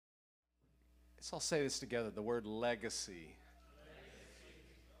Let's all say this together, the word legacy.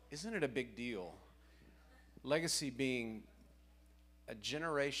 Isn't it a big deal? Legacy being a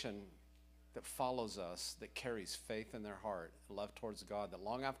generation that follows us, that carries faith in their heart, love towards God, that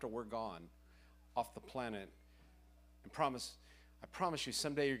long after we're gone off the planet, and I promise you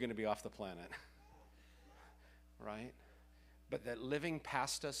someday you're going to be off the planet, right? But that living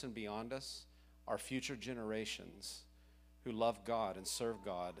past us and beyond us are future generations who love God and serve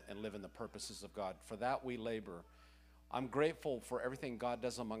God and live in the purposes of God. For that we labor. I'm grateful for everything God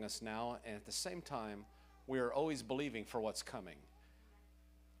does among us now, and at the same time, we are always believing for what's coming.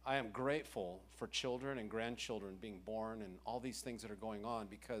 I am grateful for children and grandchildren being born and all these things that are going on,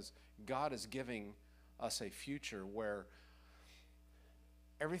 because God is giving us a future where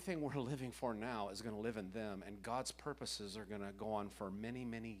everything we're living for now is going to live in them, and God's purposes are going to go on for many,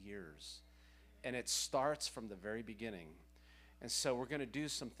 many years. And it starts from the very beginning. And so we're going to do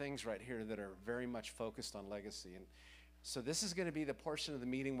some things right here that are very much focused on legacy. And so this is going to be the portion of the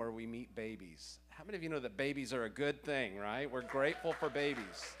meeting where we meet babies. How many of you know that babies are a good thing, right? We're grateful for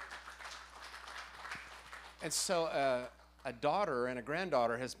babies. And so a daughter and a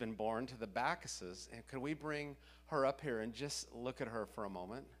granddaughter has been born to the Backuses. And could we bring her up here and just look at her for a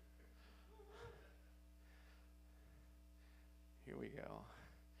moment? Here we go.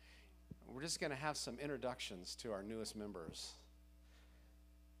 We're just going to have some introductions to our newest members.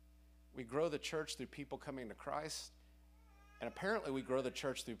 We grow the church through people coming to Christ, and apparently we grow the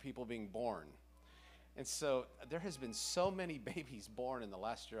church through people being born. And so there has been so many babies born in the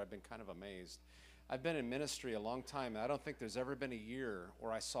last year. I've been kind of amazed. I've been in ministry a long time, and I don't think there's ever been a year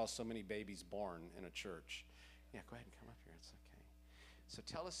where I saw so many babies born in a church. Yeah, go ahead and come up here. It's okay. So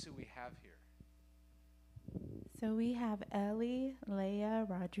tell us who we have here. So we have Ellie Leia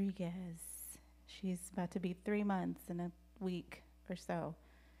Rodriguez. She's about to be 3 months in a week or so.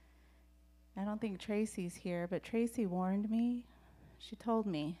 I don't think Tracy's here, but Tracy warned me. She told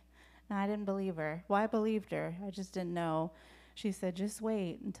me, and I didn't believe her. Well, I believed her. I just didn't know. She said, just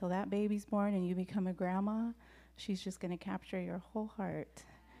wait until that baby's born and you become a grandma. She's just going to capture your whole heart.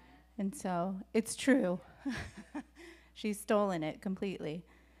 And so it's true. She's stolen it completely.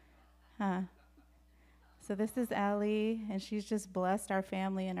 So this is Allie, and she's just blessed our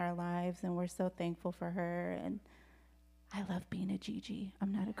family and our lives, and we're so thankful for her. And I love being a Gigi.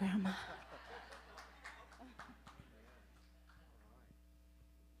 I'm not a grandma.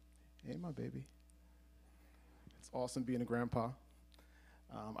 Hey, my baby. It's awesome being a grandpa.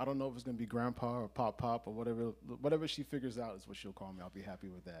 I don't know if it's going to be grandpa or pop or whatever she figures out is what she'll call me. I'll be happy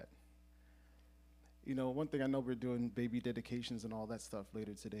with that. You know, one thing, I know we're doing baby dedications and all that stuff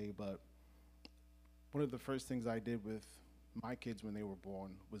later today, but one of the first things I did with my kids when they were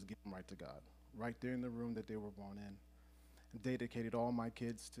born was give them right to God, right there in the room that they were born in. And dedicated all my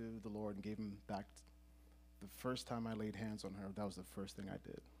kids to the Lord and gave them back. The first time I laid hands on her, that was the first thing I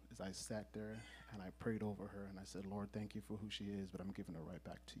did, is I sat there and I prayed over her and I said, Lord, thank you for who she is, but I'm giving her right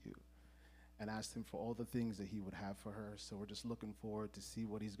back to you. And asked him for all the things that he would have for her. So we're just looking forward to see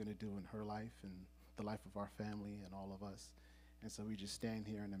what he's going to do in her life and the life of our family and all of us. And so we just stand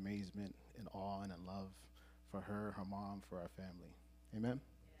here in amazement, in awe, and in love for her, her mom, for our family. Amen?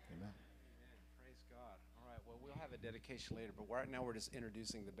 Yeah. Amen. Amen. Praise God. All right, well, we'll have a dedication later, but right now we're just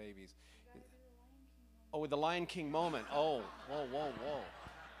introducing the babies. Oh, with the Lion King moment. Oh, whoa.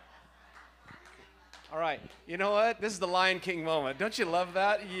 All right, you know what? This is the Lion King moment. Don't you love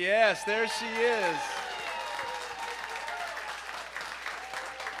that? Yes, there she is.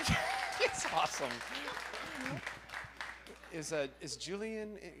 It's awesome. Is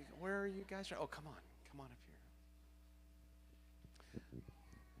Julian, where are you guys? Oh, come on up here.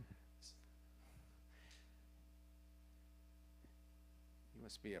 You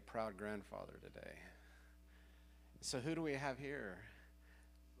must be a proud grandfather today. So who do we have here?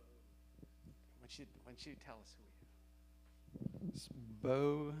 Why don't you tell us who we have? It's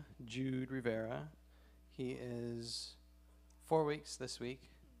Bo Jude Rivera. He is 4 weeks this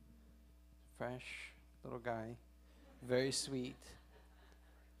week. Fresh little guy. Very sweet.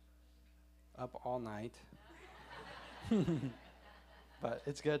 Up all night. But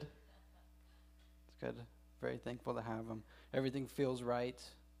it's good. It's good. Very thankful to have him. Everything feels right.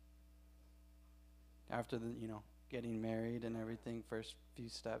 After getting married and everything, first few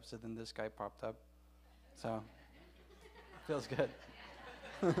steps, and then this guy popped up. So, feels good.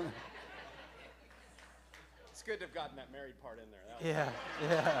 It's good to have gotten that married part in there.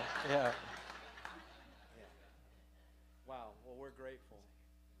 Yeah. Wow, well, we're grateful.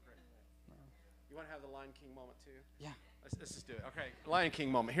 You want to have the Lion King moment too? Yeah. Let's just do it. Okay, Lion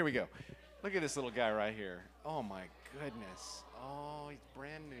King moment. Here we go. Look at this little guy right here. Oh, my goodness. Oh, he's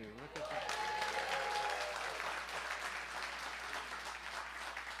brand new. Look at that.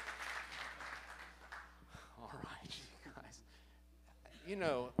 You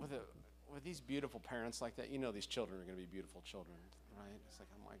know, with these beautiful parents like that, you know these children are going to be beautiful children, right? It's like,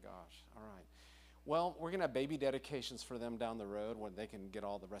 oh my gosh, all right. Well, we're going to have baby dedications for them down the road when they can get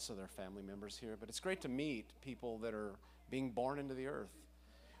all the rest of their family members here. But it's great to meet people that are being born into the earth.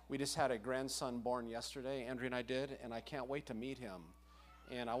 We just had a grandson born yesterday, Andrea and I did, and I can't wait to meet him.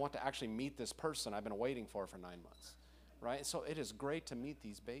 And I want to actually meet this person I've been waiting for 9 months, right? So it is great to meet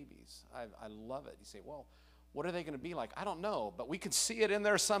these babies. I love it. You say, well, what are they going to be like? I don't know, but we can see it in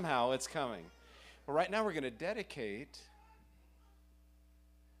there somehow. It's coming. But right now we're going to dedicate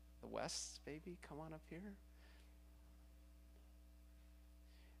the West's baby. Come on up here.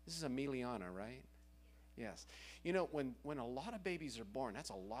 This is Emiliana, right? Yes. You know, when a lot of babies are born,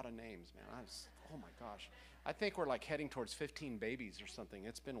 that's a lot of names, man. Oh my gosh. I think we're like heading towards 15 babies or something.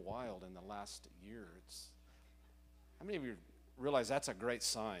 It's been wild in the last year. How many of you realize that's a great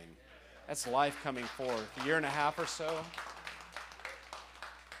sign? That's life coming forth. A year and a half or so.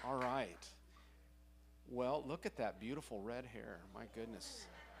 All right. Well, look at that beautiful red hair. My goodness.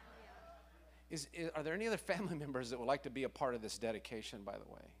 Are there any other family members that would like to be a part of this dedication, by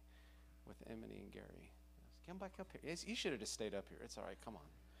the way, with Emily and Gary? Come back up here. You should have just stayed up here. It's all right. Come on.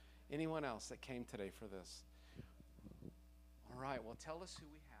 Anyone else that came today for this? All right. Well, tell us who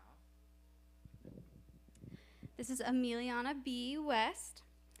we have. This is Emiliana B. West.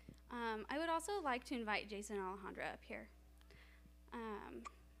 I would also like to invite Jason and Alejandra up here.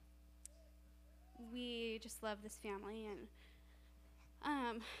 We just love this family, and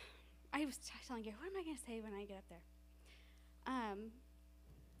I was telling you, what am I going to say when I get up there?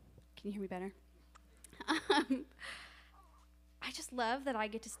 Can you hear me better? I just love that I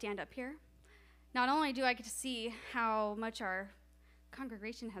get to stand up here. Not only do I get to see how much our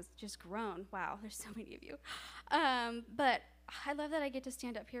congregation has just grown. Wow, there's so many of you. But I love that I get to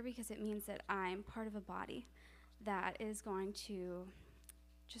stand up here because it means that I'm part of a body that is going to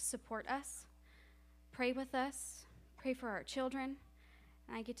just support us, pray with us, pray for our children.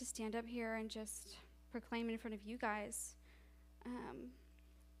 And I get to stand up here and just proclaim in front of you guys,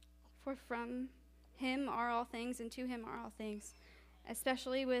 for from him are all things and to him are all things,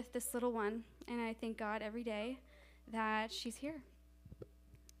 especially with this little one. And I thank God every day that she's here.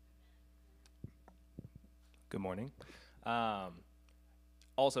 Good morning.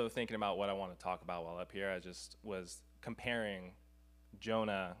 Also thinking about what I want to talk about while up here, I just was comparing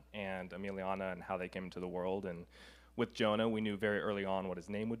Jonah and Emiliana and how they came into the world. And with Jonah, we knew very early on what his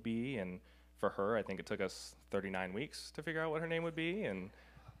name would be. And for her, I think it took us 39 weeks to figure out what her name would be. And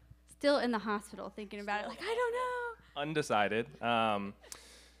Still in the hospital thinking about it, like, I don't know. Undecided. And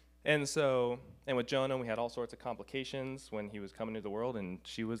with Jonah, we had all sorts of complications when he was coming into the world, and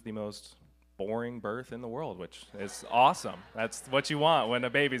she was the most boring birth in the world, which is awesome. That's what you want when a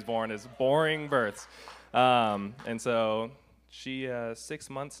baby's born, is boring births. And so she 6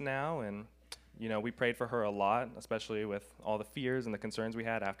 months now, and you know, we prayed for her a lot, especially with all the fears and the concerns we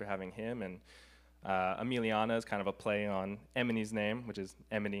had after having him. And Emiliana is kind of a play on Emily's name, which is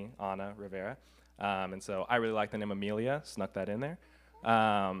Emily Ana Rivera. And so I really like the name Amelia, snuck that in there.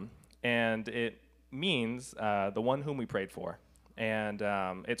 And it means the one whom we prayed for. And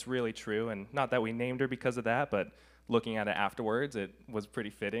it's really true. And not that we named her because of that, but looking at it afterwards, it was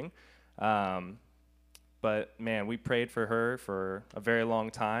pretty fitting. But man, we prayed for her for a very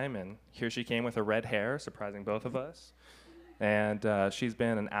long time. And here she came with her red hair, surprising both of us. And she's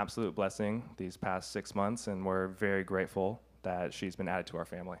been an absolute blessing these past 6 months, and we're very grateful that she's been added to our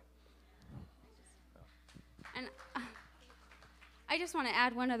family. And I just want to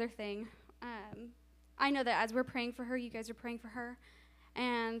add one other thing. I know that as we're praying for her, you guys are praying for her.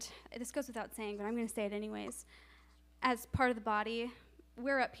 And this goes without saying, but I'm going to say it anyways. As part of the body,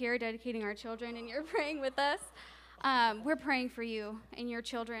 we're up here dedicating our children, and you're praying with us. We're praying for you and your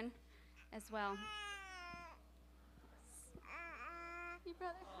children as well. Your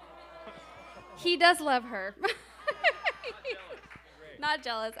brother? He does love her. Not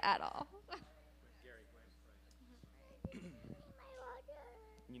jealous at all.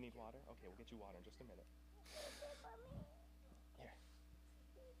 You need water? Okay, we'll get you water in just a minute. Here.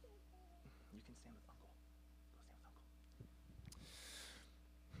 You can stand with Uncle. Go stand with Uncle.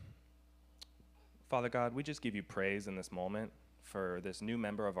 Father God, we just give you praise in this moment for this new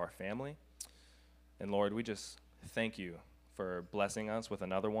member of our family. And Lord, we just thank you for blessing us with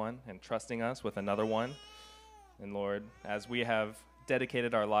another one and trusting us with another one. And Lord, as we have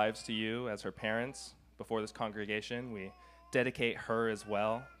dedicated our lives to you as her parents before this congregation, we dedicate her as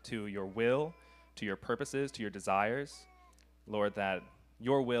well to your will, to your purposes, to your desires. Lord, that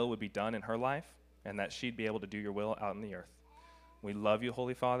your will would be done in her life and that she'd be able to do your will out in the earth. We love you,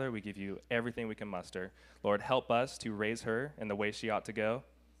 Holy Father. We give you everything we can muster. Lord, help us to raise her in the way she ought to go,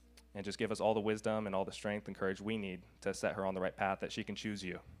 and just give us all the wisdom and all the strength and courage we need to set her on the right path that she can choose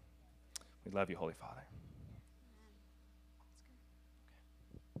you. We love you, Holy Father.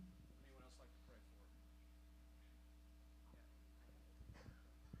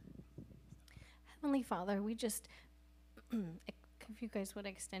 Heavenly Father, we just, if you guys would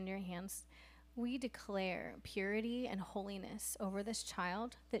extend your hands, we declare purity and holiness over this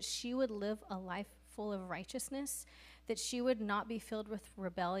child, that she would live a life full of righteousness, that she would not be filled with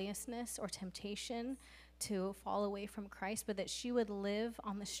rebelliousness or temptation to fall away from Christ, but that she would live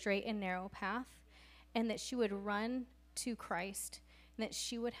on the straight and narrow path, and that she would run to Christ, and that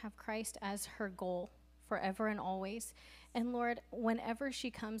she would have Christ as her goal forever and always. And Lord, whenever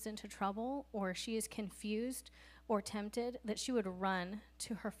she comes into trouble or she is confused or tempted, that she would run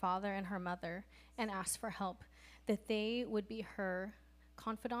to her father and her mother and ask for help, that they would be her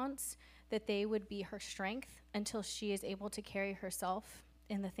confidants, that they would be her strength until she is able to carry herself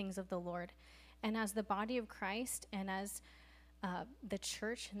in the things of the Lord. And as the body of Christ and as the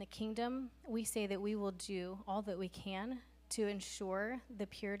church and the kingdom, we say that we will do all that we can to ensure the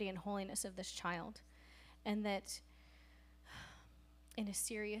purity and holiness of this child. And that in a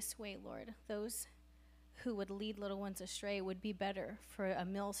serious way, Lord, those who would lead little ones astray would be better for a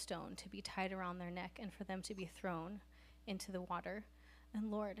millstone to be tied around their neck and for them to be thrown into the water.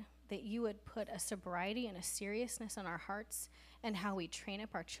 And Lord, that you would put a sobriety and a seriousness on our hearts and how we train up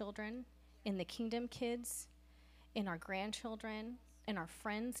our children, in the kingdom kids, in our grandchildren, in our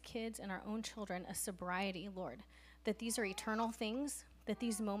friends' kids, and our own children, a sobriety, Lord, that these are eternal things, that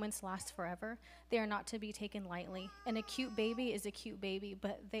these moments last forever. They are not to be taken lightly. And a cute baby is a cute baby,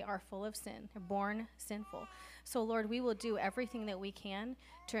 but they are full of sin. They're born sinful. So, Lord, we will do everything that we can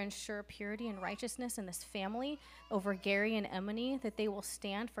to ensure purity and righteousness in this family over Gary and Emily, that they will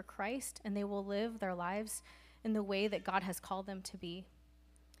stand for Christ and they will live their lives in the way that God has called them to be.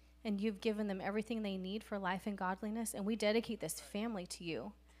 And you've given them everything they need for life and godliness, and we dedicate this family to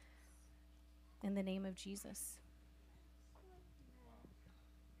you. In the name of Jesus.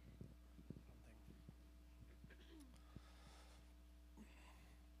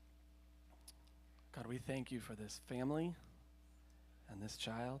 God, we thank you for this family and this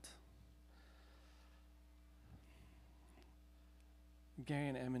child. Gary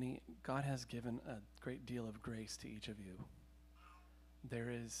and Emily, God has given a great deal of grace to each of you.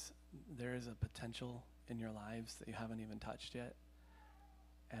 There is a potential in your lives that you haven't even touched yet.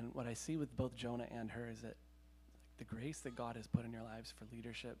 And what I see with both Jonah and her is that the grace that God has put in your lives for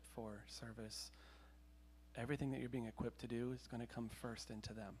leadership, for service, everything that you're being equipped to do is going to come first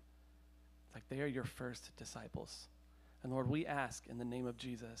into them. It's like they are your first disciples. And Lord, we ask in the name of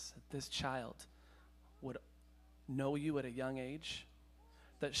Jesus that this child would know you at a young age,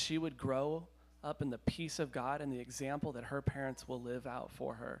 that she would grow up in the peace of God and the example that her parents will live out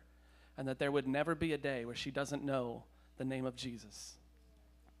for her, and that there would never be a day where she doesn't know the name of Jesus.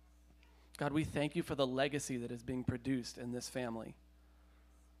 God, we thank you for the legacy that is being produced in this family,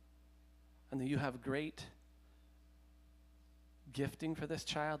 and that you have great gifting for this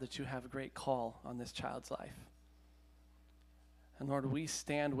child, that you have a great call on this child's life. And Lord, we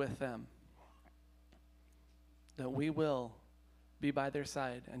stand with them, that we will be by their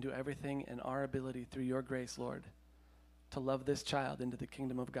side and do everything in our ability through your grace, Lord, to love this child into the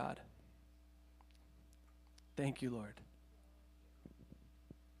kingdom of God. Thank you, Lord.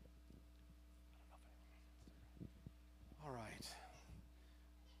 All right.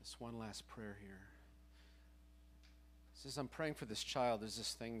 Just one last prayer here. As I'm praying for this child, there's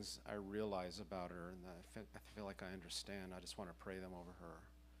just things I realize about her, and I feel like I understand. I just want to pray them over her.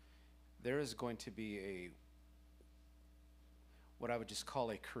 There is going to be what I would just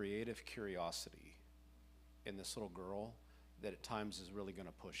call a creative curiosity in this little girl that at times is really going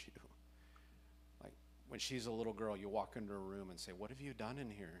to push you. Like when she's a little girl, you walk into her room and say, "What have you done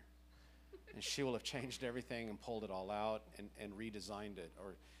in here?" And she will have changed everything and pulled it all out and redesigned it.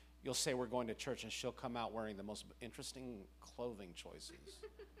 Or you'll say, "We're going to church," and she'll come out wearing the most interesting clothing choices.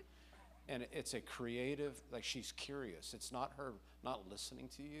 And it's a creative, like she's curious. It's not her not listening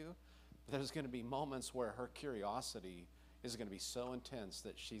to you. But there's going to be moments where her curiosity is going to be so intense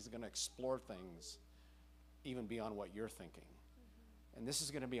that she's going to explore things even beyond what you're thinking. And this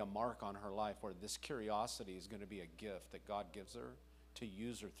is going to be a mark on her life where this curiosity is going to be a gift that God gives her to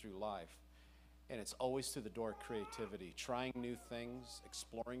use her through life. And it's always through the door of creativity, trying new things,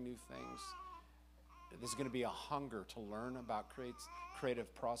 exploring new things. There's going to be a hunger to learn about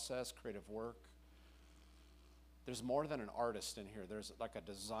creative process, creative work. There's more than an artist in here. There's like a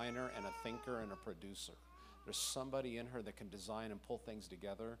designer and a thinker and a producer. There's somebody in her that can design and pull things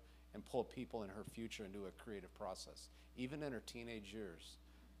together and pull people in her future into a creative process. Even in her teenage years,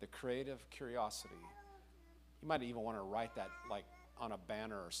 the creative curiosity. You might even want to write that like on a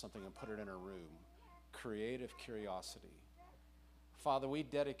banner or something and put it in her room. Creative curiosity. Father, we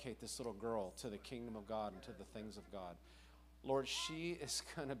dedicate this little girl to the kingdom of God and to the things of God. Lord, she is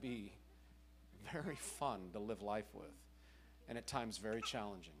going to be very fun to live life with, and at times very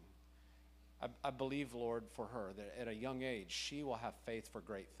challenging. I believe, Lord, for her, that at a young age, she will have faith for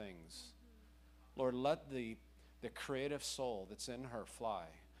great things. Lord, let the creative soul that's in her fly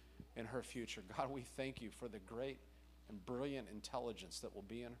in her future. God, we thank you for the great and brilliant intelligence that will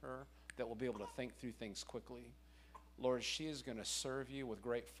be in her, that will be able to think through things quickly. Lord, she is going to serve you with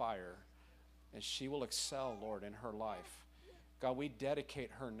great fire, and she will excel, Lord, in her life. God, we dedicate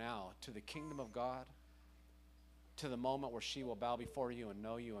her now to the kingdom of God, to the moment where she will bow before you and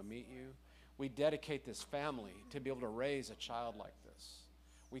know you and meet you. We dedicate this family to be able to raise a child like this.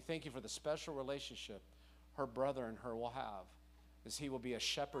 We thank you for the special relationship her brother and her will have, as he will be a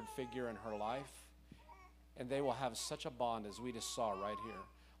shepherd figure in her life, and they will have such a bond as we just saw right here.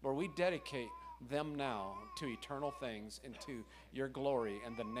 Lord, we dedicate them now to eternal things and to your glory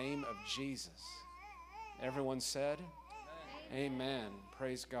in the name of Jesus. Everyone said, Amen. Amen.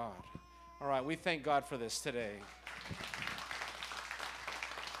 Praise God. All right, we thank God for this today.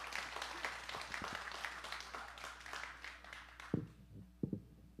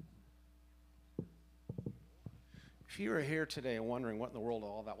 If you are here today and wondering what in the world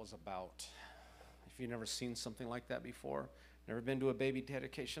all that was about, if you've never seen something like that before, never been to a baby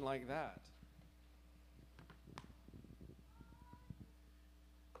dedication like that,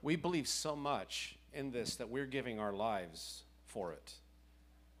 we believe so much in this that we're giving our lives for it.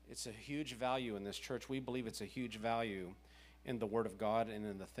 It's a huge value in this church. We believe it's a huge value in the Word of God and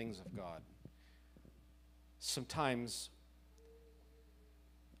in the things of God. Sometimes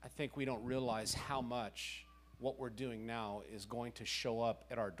I think we don't realize how much what we're doing now is going to show up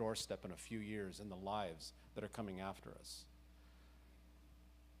at our doorstep in a few years in the lives that are coming after us.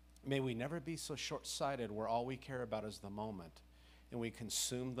 May we never be so short-sighted where all we care about is the moment, and we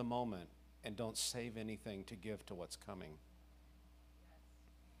consume the moment and don't save anything to give to what's coming.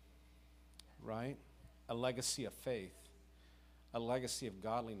 Right? A legacy of faith, a legacy of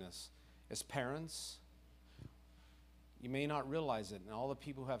godliness. As parents, you may not realize it, and all the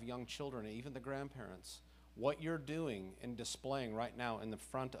people who have young children, and even the grandparents, what you're doing and displaying right now in the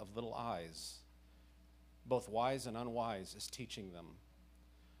front of little eyes, both wise and unwise, is teaching them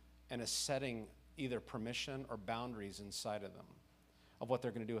and is setting either permission or boundaries inside of them of what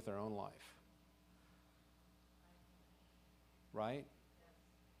they're going to do with their own life. Right?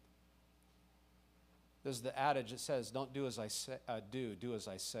 There's the adage that says, don't do as I say, do as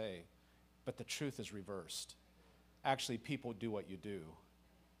I say. But the truth is reversed. Actually, people do what you do,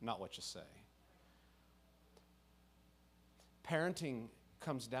 not what you say. Parenting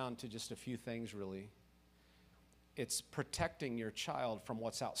comes down to just a few things, really. It's protecting your child from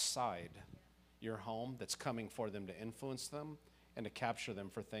what's outside your home that's coming for them to influence them and to capture them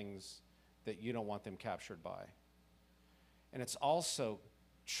for things that you don't want them captured by. And it's also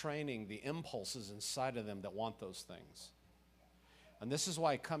training the impulses inside of them that want those things. And this is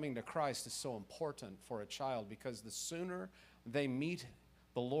why coming to Christ is so important for a child, because the sooner they meet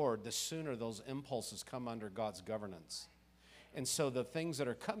the Lord, the sooner those impulses come under God's governance. And so the things that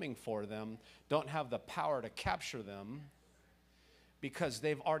are coming for them don't have the power to capture them because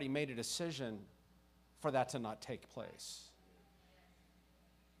they've already made a decision for that to not take place.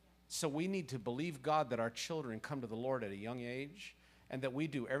 So we need to believe God that our children come to the Lord at a young age and that we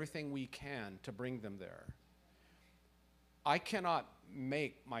do everything we can to bring them there. I cannot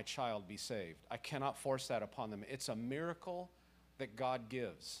make my child be saved. I cannot force that upon them. It's a miracle that God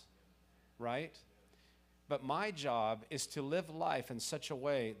gives, right? But my job is to live life in such a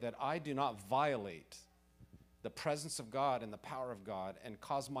way that I do not violate the presence of God and the power of God and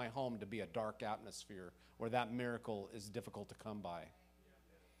cause my home to be a dark atmosphere where that miracle is difficult to come by.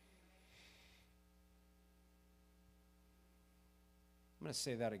 I'm going to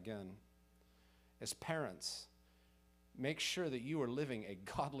say that again. As parents, make sure that you are living a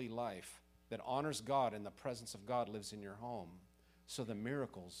godly life that honors God and the presence of God lives in your home so the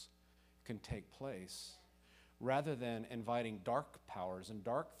miracles can take place, rather than inviting dark powers and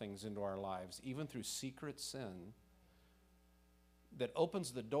dark things into our lives, even through secret sin, that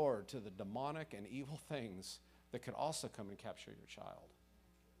opens the door to the demonic and evil things that could also come and capture your child.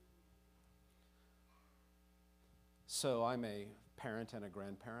 So I'm a parent and a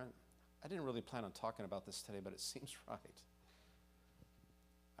grandparent. I didn't really plan on talking about this today, but it seems right.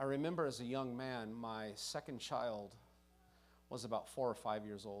 I remember as a young man, my second child was about 4 or 5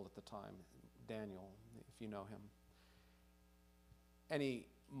 years old at the time, Daniel, if you know him. And he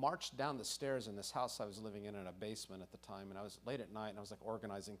marched down the stairs in this house I was living in a basement at the time, and I was late at night, and I was like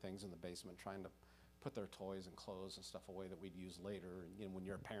organizing things in the basement, trying to put their toys and clothes and stuff away that we'd use later. And, you know, when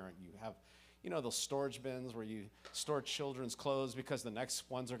you're a parent, you have, you know, those storage bins where you store children's clothes because the next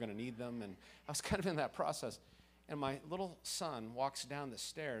ones are going to need them. And I was kind of in that process. And my little son walks down the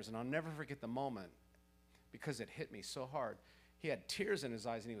stairs, and I'll never forget the moment because it hit me so hard. He had tears in his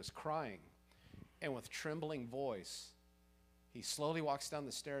eyes, and he was crying. And with trembling voice, he slowly walks down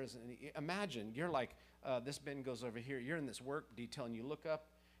the stairs. And imagine, you're like, this bin goes over here. You're in this work detail, and you look up,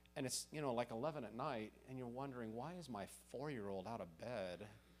 and it's, you know, like 11 at night, and you're wondering, why is my 4-year-old out of bed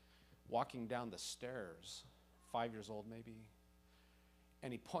walking down the stairs, 5 years old maybe?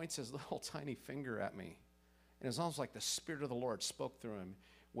 And he points his little tiny finger at me. And it's almost like the Spirit of the Lord spoke through him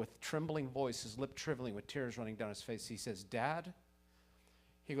with trembling voice, his lip trembling with tears running down his face. He says, Dad,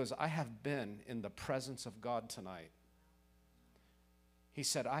 he goes, I have been in the presence of God tonight. He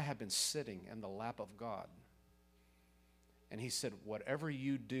said, I have been sitting in the lap of God. And he said, whatever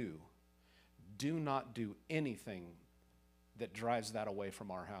you do, do not do anything that drives that away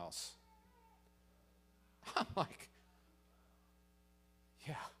from our house. I'm like,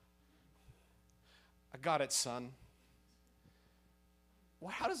 yeah. I got it, son.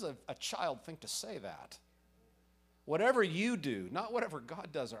 Well, how does a child think to say that? Whatever you do, not whatever God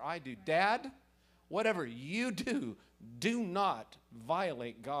does or I do. Dad, whatever you do, do not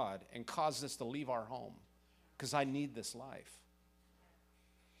violate God and cause this to leave our home, because I need this life.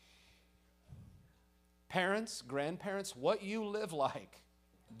 Parents, grandparents, what you live like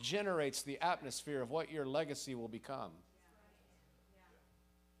generates the atmosphere of what your legacy will become.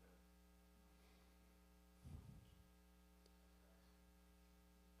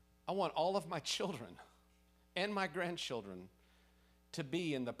 I want all of my children and my grandchildren to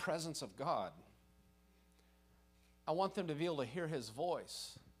be in the presence of God. I want them to be able to hear his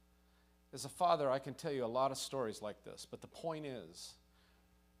voice. As a father, I can tell you a lot of stories like this, but the point is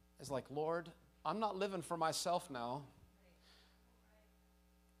like, Lord, I'm not living for myself now.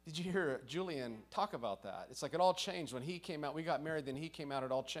 Did you hear Julian talk about that? It's like it all changed when he came out. We got married, then he came out,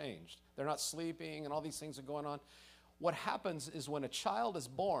 it all changed. They're not sleeping and all these things are going on. What happens is when a child is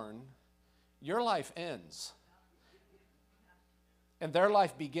born, your life ends and their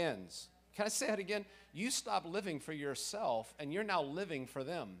life begins. Can I say it again? You stop living for yourself and you're now living for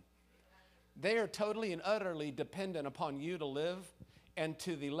them. They are totally and utterly dependent upon you to live, and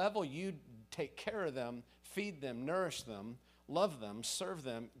to the level you take care of them, feed them, nourish them, love them, serve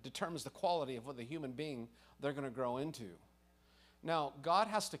them, determines the quality of what the human being they're going to grow into. Now, God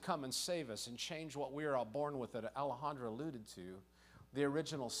has to come and save us and change what we are all born with that Alejandro alluded to, the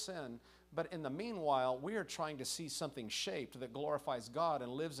original sin. But in the meanwhile, we are trying to see something shaped that glorifies God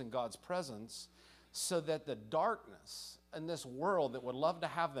and lives in God's presence, so that the darkness in this world that would love to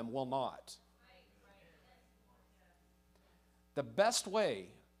have them will not. The best way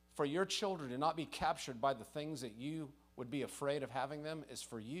for your children to not be captured by the things that you would be afraid of having them is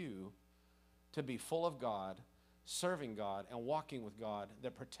for you to be full of God, serving God, and walking with God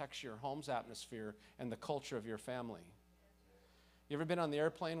that protects your home's atmosphere and the culture of your family. You ever been on the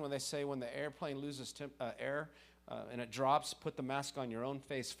airplane when they say when the airplane loses air and it drops, put the mask on your own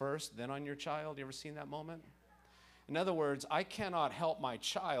face first, then on your child? You ever seen that moment? In other words, I cannot help my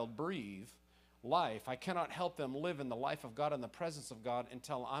child breathe life. I cannot help them live in the life of God and the presence of God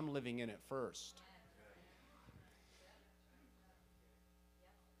until I'm living in it first.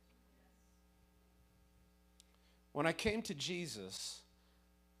 When I came to Jesus,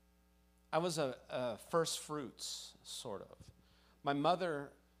 I was a first fruits, sort of. My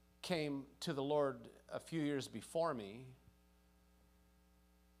mother came to the Lord a few years before me,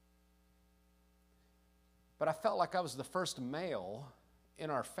 but I felt like I was the first male in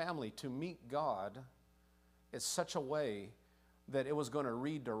our family to meet God in such a way that it was going to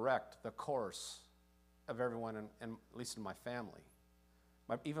redirect the course of everyone, and at least in my family.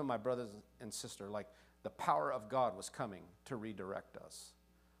 Even my brothers and sister, like the power of God was coming to redirect us.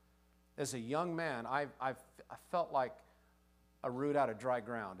 As a young man, I felt like a root out of dry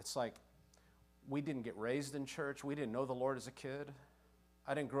ground. It's like we didn't get raised in church. We didn't know the Lord as a kid.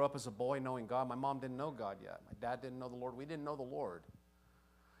 I didn't grow up as a boy knowing God. My mom didn't know God yet. My dad didn't know the Lord. We didn't know the Lord.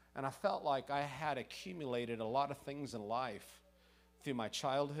 And I felt like I had accumulated a lot of things in life through my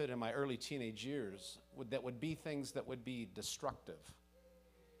childhood and my early teenage years that would be things that would be destructive,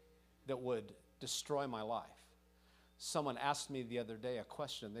 that would destroy my life. Someone asked me the other day a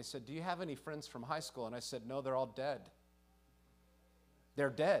question. They said, do you have any friends from high school? And I said, no, they're all dead. They're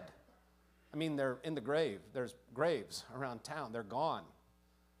dead. I mean, they're in the grave. There's graves around town. They're gone.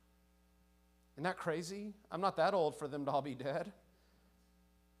 Isn't that crazy? I'm not that old for them to all be dead.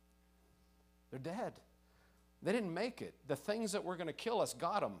 They're dead. They didn't make it. The things that were going to kill us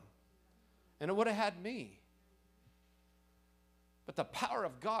got them. And it would have had me. But the power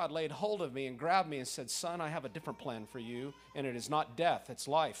of God laid hold of me and grabbed me and said, son, I have a different plan for you, and it is not death, it's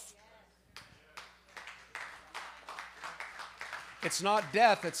life. It's not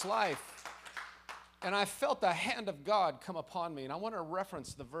death, it's life. And I felt the hand of God come upon me. And I want to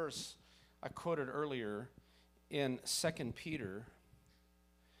reference the verse I quoted earlier in 2 Peter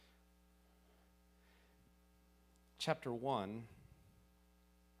chapter 1.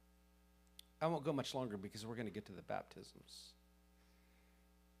 I won't go much longer because we're going to get to the baptisms.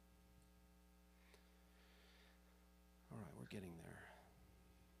 All right, we're getting there.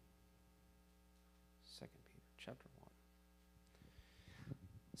 2 Peter chapter 1.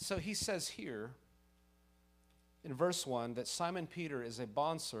 So he says here in verse 1 that Simon Peter is a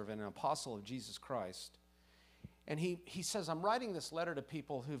bondservant and an apostle of Jesus Christ. And he says, I'm writing this letter to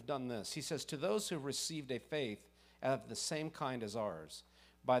people who've done this. He says, to those who've received a faith of the same kind as ours,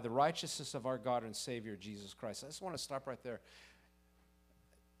 by the righteousness of our God and Savior, Jesus Christ. I just want to stop right there.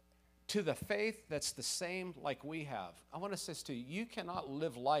 To the faith that's the same like we have. I want to say this to you, you cannot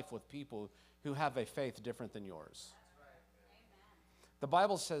live life with people who have a faith different than yours. The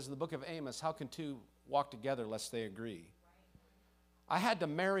Bible says in the book of Amos, how can two walk together lest they agree? I had to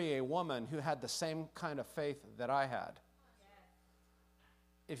marry a woman who had the same kind of faith that I had.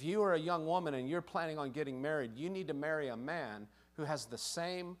 If you are a young woman and you're planning on getting married, you need to marry a man who has the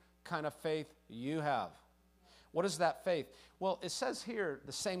same kind of faith you have. What is that faith? Well, it says here,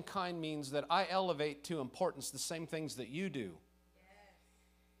 the same kind means that I elevate to importance the same things that you do.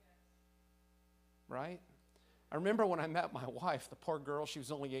 Right? I remember when I met my wife, the poor girl, she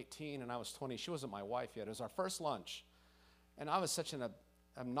was only 18 and I was 20. She wasn't my wife yet. It was our first lunch. And I was such an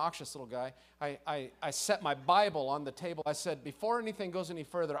obnoxious little guy. I set my Bible on the table. I said, before anything goes any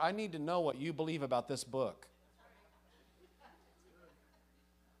further, I need to know what you believe about this book.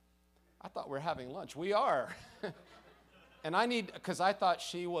 I thought we were having lunch. We are. And because I thought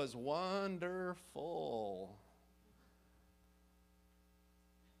she was wonderful.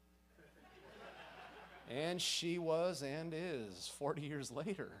 And she was and is 40 years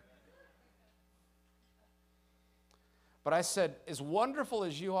later. But I said, as wonderful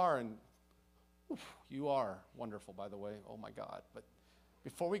as you are, and you are wonderful, by the way, oh my God. But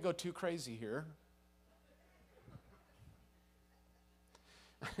before we go too crazy here,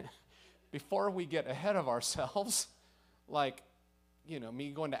 before we get ahead of ourselves, like,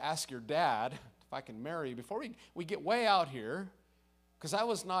 me going to ask your dad if I can marry you, before we get way out here, because I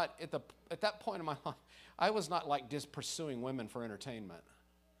was not, at that point in my life, I was not like just pursuing women for entertainment.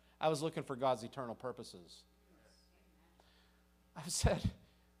 I was looking for God's eternal purposes. I said,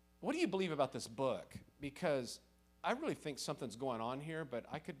 what do you believe about this book? Because I really think something's going on here, but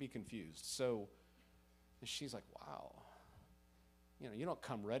I could be confused. So she's like, wow. You don't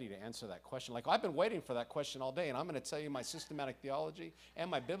come ready to answer that question. Like, I've been waiting for that question all day, and I'm going to tell you my systematic theology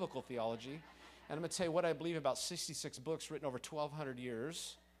and my biblical theology, and I'm going to tell you what I believe about 66 books written over 1,200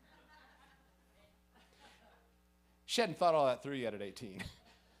 years. She hadn't thought all that through yet at 18.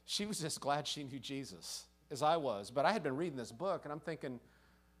 She was just glad she knew Jesus, as I was. But I had been reading this book, and I'm thinking,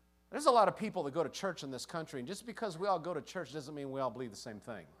 there's a lot of people that go to church in this country, and just because we all go to church doesn't mean we all believe the same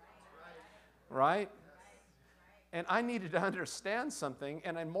thing. Right? And I needed to understand something,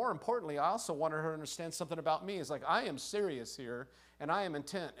 and more importantly, I also wanted her to understand something about me. It's like, I am serious here, and I am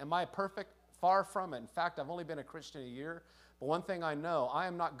intent. Am I perfect? Far from it. In fact, I've only been a Christian a year, but one thing I know, I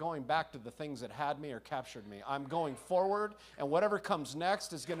am not going back to the things that had me or captured me. I'm going forward, and whatever comes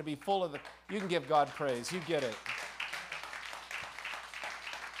next is going to be full of you can give God praise. You get it.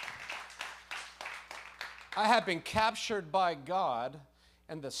 I have been captured by God,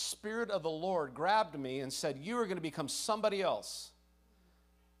 and the Spirit of the Lord grabbed me and said, you are going to become somebody else.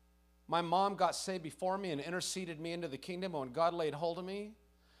 My mom got saved before me and interceded me into the kingdom. And when God laid hold of me,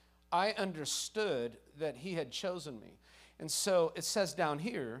 I understood that he had chosen me. And so it says down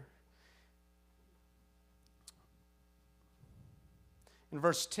here, in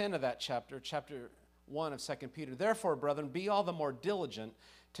verse 10 of that chapter 1 of 2 Peter, therefore, brethren, be all the more diligent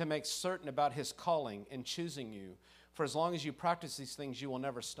to make certain about his calling and choosing you. For as long as you practice these things, you will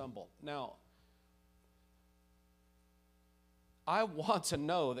never stumble. Now, I want to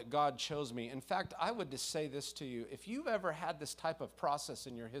know that God chose me. In fact, I would just say this to you. If you've ever had this type of process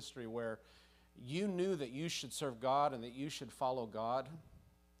in your history where you knew that you should serve God and that you should follow God,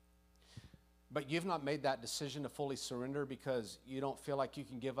 but you've not made that decision to fully surrender because you don't feel like you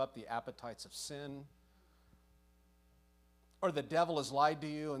can give up the appetites of sin, or the devil has lied to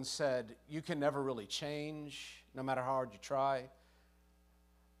you and said you can never really change no matter how hard you try.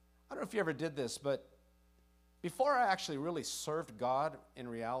 I don't know if you ever did this, but before I actually really served God in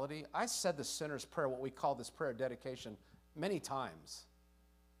reality, I said the sinner's prayer, what we call this prayer of dedication, many times.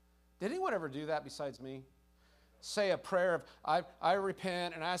 Did anyone ever do that besides me? Say a prayer of, I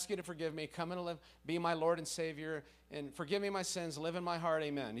repent and ask you to forgive me, come and live, be my Lord and Savior, and forgive me my sins, live in my heart,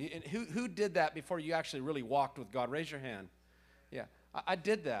 amen. And who did that before you actually really walked with God? Raise your hand. Yeah, I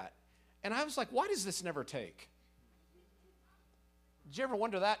did that. And I was like, why does this never take? Did you ever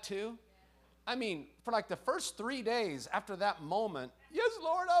wonder that too? I mean, for like the first 3 days after that moment, yes,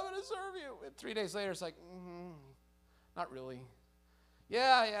 Lord, I'm going to serve you. And 3 days later, it's like, not really.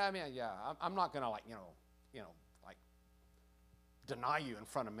 Yeah, I'm not going to like deny you in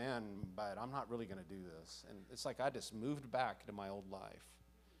front of men, but I'm not really going to do this. And it's like I just moved back to my old life.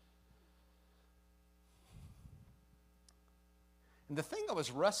 And the thing I was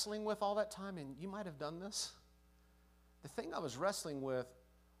wrestling with all that time, and you might have done this, the thing I was wrestling with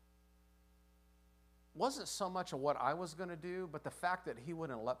wasn't so much of what I was going to do, but the fact that he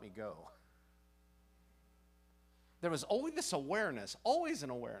wouldn't let me go. There was always this awareness, always an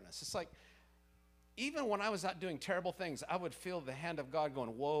awareness. It's like, even when I was out doing terrible things, I would feel the hand of God going,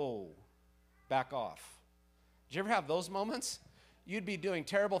 whoa, back off. Did you ever have those moments? You'd be doing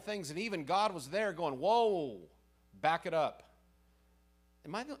terrible things, and even God was there going, whoa, back it up.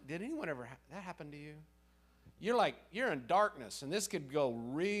 Did anyone ever, that happen to you? You're in darkness, and this could go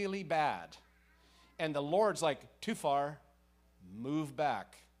really bad. And the Lord's like, too far, move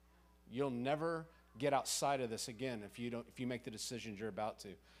back. You'll never get outside of this again if you make the decisions you're about to.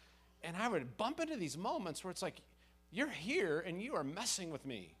 And I would bump into these moments where it's like, you're here and you are messing with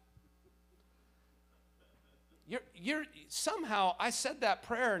me. Somehow I said that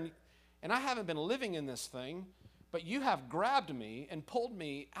prayer and I haven't been living in this thing, but you have grabbed me and pulled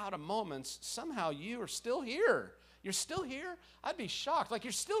me out of moments. Somehow you are still here. You're still here? I'd be shocked. Like,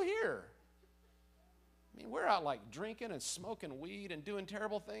 you're still here. I mean, we're out like drinking and smoking weed and doing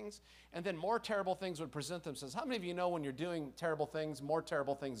terrible things, and then more terrible things would present themselves. How many of you know when you're doing terrible things, more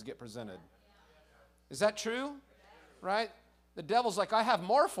terrible things get presented? Is that true? Right? The devil's like, I have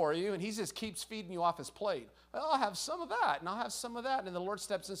more for you, and he just keeps feeding you off his plate. Well, I'll have some of that, and I'll have some of that. And the Lord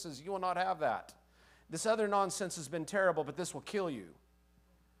steps in and says, you will not have that. This other nonsense has been terrible, but this will kill you.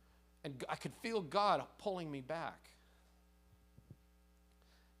 And I could feel God pulling me back.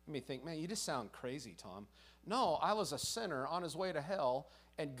 You may think, man, you just sound crazy, Tom. No, I was a sinner on his way to hell,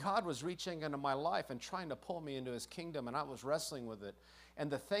 and God was reaching into my life and trying to pull me into his kingdom, and I was wrestling with it.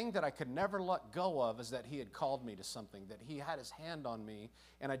 And the thing that I could never let go of is that he had called me to something, that he had his hand on me,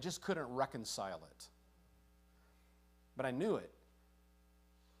 and I just couldn't reconcile it. But I knew it.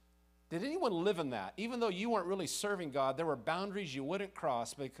 Did anyone live in that? Even though you weren't really serving God, there were boundaries you wouldn't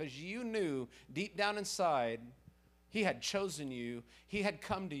cross because you knew deep down inside he had chosen you, he had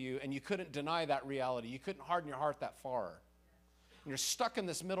come to you, and you couldn't deny that reality. You couldn't harden your heart that far. And you're stuck in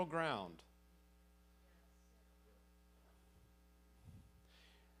this middle ground.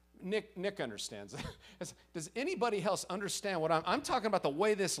 Nick understands. Does anybody else understand what I'm talking about, the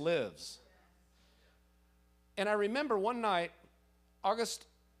way this lives? And I remember one night, August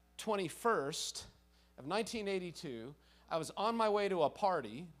 21st of 1982, I was on my way to a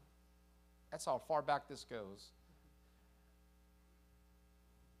party. That's how far back this goes.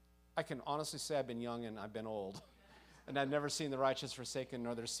 I can honestly say I've been young and I've been old. And I've never seen the righteous forsaken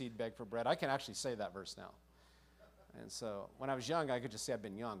nor their seed beg for bread. I can actually say that verse now. And so when I was young, I could just say I've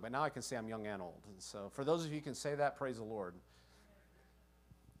been young. But now I can say I'm young and old. And so for those of you who can say that, praise the Lord.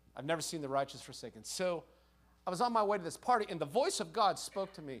 I've never seen the righteous forsaken. So I was on my way to this party, and the voice of God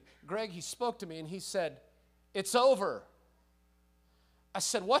spoke to me. Greg, he spoke to me, and he said, it's over. I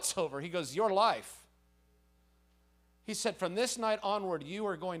said, what's over? He goes, your life. He said, from this night onward, you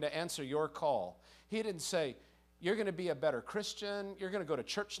are going to answer your call. He didn't say, you're going to be a better Christian. You're going to go to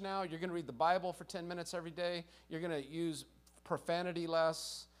church now. You're going to read the Bible for 10 minutes every day. You're going to use profanity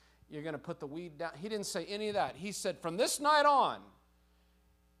less. You're going to put the weed down. He didn't say any of that. He said, from this night on,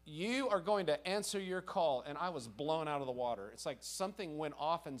 you are going to answer your call. And I was blown out of the water. It's like something went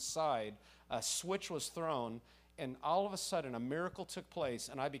off inside. A switch was thrown. And all of a sudden, a miracle took place,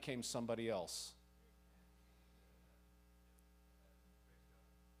 and I became somebody else.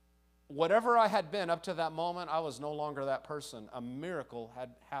 Whatever I had been up to that moment, I was no longer that person. A miracle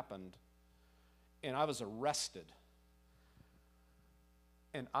had happened, and I was arrested.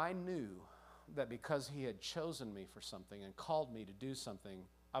 And I knew that because he had chosen me for something and called me to do something,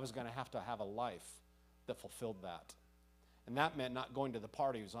 I was going to have a life that fulfilled that. And that meant not going to the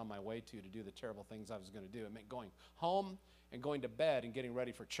party I was on my way to do the terrible things I was going to do. It meant going home and going to bed and getting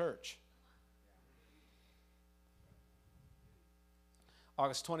ready for church.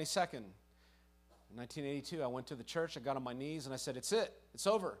 August 22nd, 1982, I went to the church, I got on my knees, and I said, it's it. It's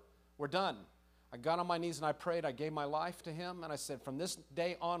over. We're done. I got on my knees and I prayed. I gave my life to him, and I said, from this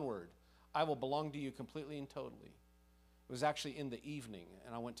day onward, I will belong to you completely and totally. It was actually in the evening,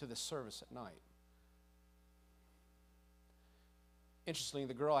 and I went to this service at night. Interestingly,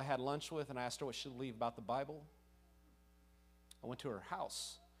 the girl I had lunch with, and I asked her what she'd believe about the Bible. I went to her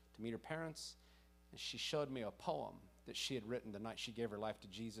house to meet her parents, and she showed me a poem that she had written the night she gave her life to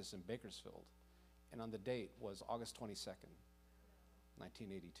Jesus in Bakersfield. And on the date was August 22nd,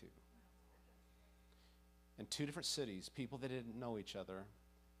 1982. In two different cities, people that didn't know each other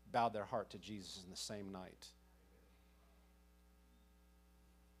bowed their heart to Jesus in the same night.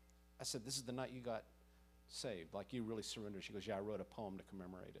 I said, this is the night you got saved, like you really surrendered. She goes, yeah, I wrote a poem to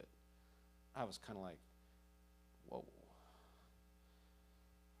commemorate it. I was kind of like, whoa.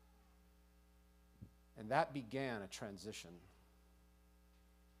 And that began a transition.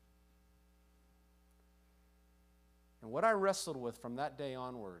 And what I wrestled with from that day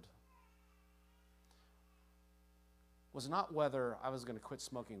onward was not whether I was going to quit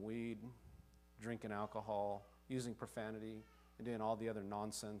smoking weed, drinking alcohol, using profanity, and doing all the other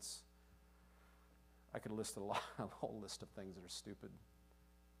nonsense. I could list a whole list of things that are stupid.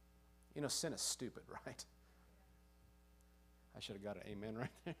 You know, sin is stupid, right? I should have got an amen right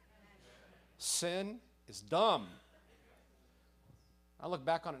there. Sin is dumb. I look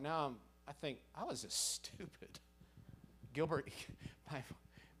back on it now, I think, I was just stupid. Gilbert,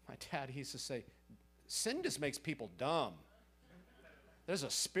 my dad, he used to say, sin just makes people dumb. There's a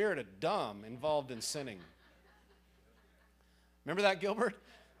spirit of dumb involved in sinning. Remember that, Gilbert?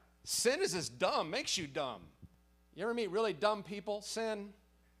 Sin is just dumb, makes you dumb. You ever meet really dumb people? Sin.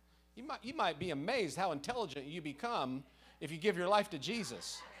 You might be amazed how intelligent you become if you give your life to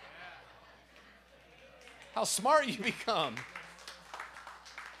Jesus. How smart you become.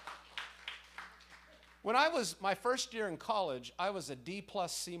 When I was my first year in college, I was a D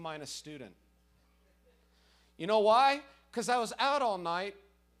plus C minus student. You know why? Because I was out all night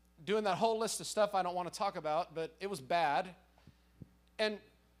doing that whole list of stuff I don't want to talk about, but it was bad. And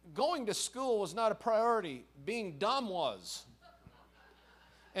going to school was not a priority. Being dumb was.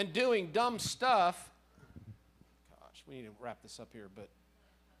 And doing dumb stuff, gosh, we need to wrap this up here, but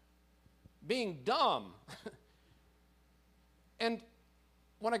being dumb. And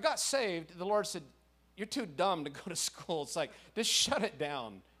when I got saved, the Lord said, you're too dumb to go to school. It's like, just shut it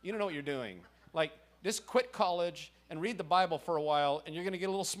down. You don't know what you're doing. Like, just quit college and read the Bible for a while, and you're going to get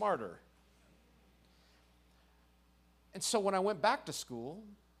a little smarter. And so when I went back to school,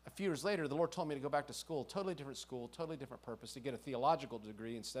 a few years later, the Lord told me to go back to school, totally different purpose, to get a theological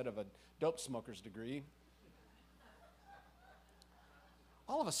degree instead of a dope smoker's degree.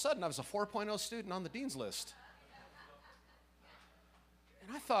 All of a sudden, I was a 4.0 student on the dean's list.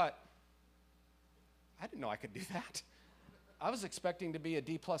 And I thought, I didn't know I could do that. I was expecting to be a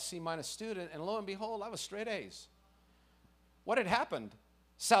D plus C minus student, and lo and behold, I was straight A's. What had happened?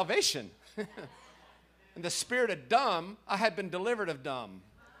 Salvation. In the spirit of dumb, I had been delivered of dumb.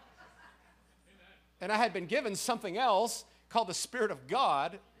 And I had been given something else called the Spirit of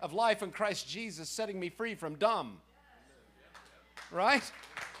God, of life in Christ Jesus, setting me free from dumb. Right?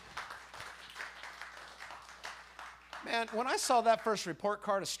 Man, when I saw that first report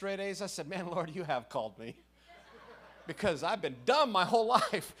card of straight A's, I said, man, Lord, you have called me. Because I've been dumb my whole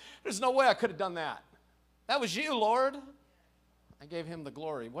life. There's no way I could have done that. That was you, Lord. I gave him the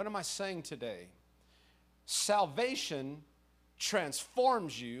glory. What am I saying today? Salvation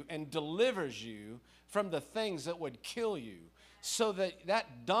transforms you and delivers you from the things that would kill you, so that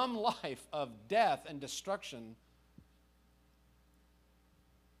that dumb life of death and destruction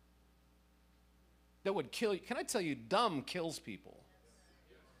that would kill you. Can I tell you, dumb kills people.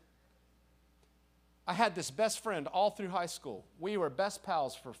 I had this best friend all through high school. We were best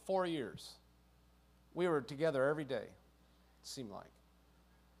pals for 4 years. We were together every day, it seemed like.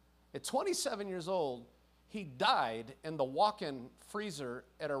 At 27 years old, he died in the walk-in freezer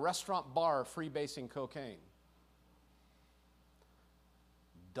at a restaurant bar freebasing cocaine.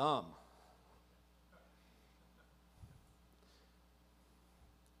 Dumb.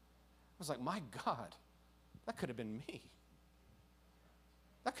 I was like, my God, that could have been me.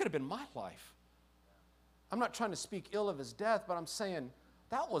 That could have been my life. I'm not trying to speak ill of his death, but I'm saying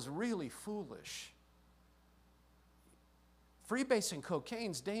that was really foolish. Freebasing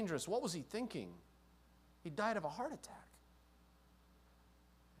cocaine's dangerous. What was he thinking? He died of a heart attack.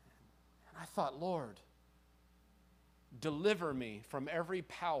 And I thought, Lord, deliver me from every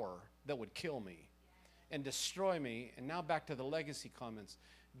power that would kill me and destroy me. And now back to the legacy comments.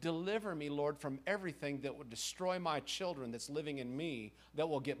 Deliver me, Lord, from everything that would destroy my children that's living in me, that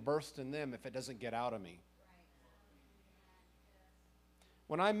will get birthed in them if it doesn't get out of me.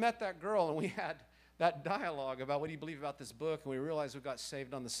 When I met that girl and we had that dialogue about what do you believe about this book, and we realized we got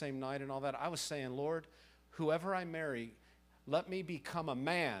saved on the same night and all that, I was saying, Lord, whoever I marry, let me become a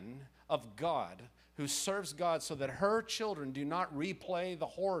man of God who serves God so that her children do not replay the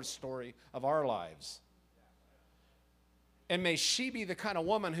horror story of our lives. And may she be the kind of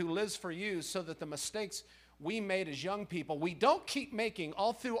woman who lives for you so that the mistakes we made as young people, we don't keep making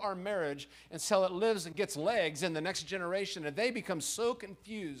all through our marriage until it lives and gets legs in the next generation, and they become so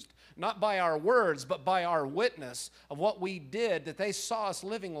confused, not by our words, but by our witness of what we did that they saw us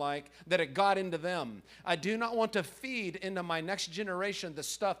living like, that it got into them. I do not want to feed into my next generation the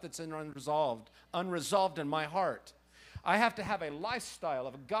stuff that's unresolved in my heart. I have to have a lifestyle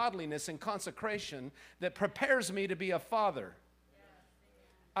of godliness and consecration that prepares me to be a father.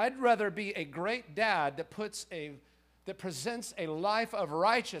 I'd rather be a great dad that presents a life of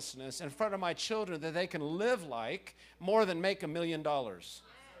righteousness in front of my children that they can live like, more than make $1 million. Right?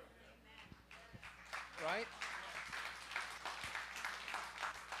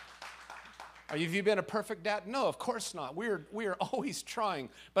 Have you been a perfect dad? No, of course not. We are always trying,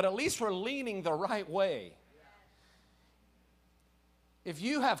 but at least we're leaning the right way. If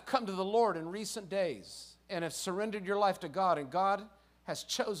you have come to the Lord in recent days and have surrendered your life to God, and God has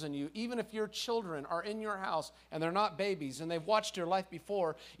chosen you, even if your children are in your house and they're not babies and they've watched your life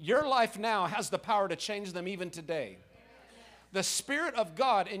before, your life now has the power to change them even today. The Spirit of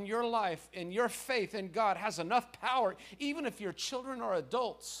God in your life, in your faith in God, has enough power, even if your children are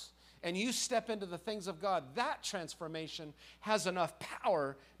adults and you step into the things of God, that transformation has enough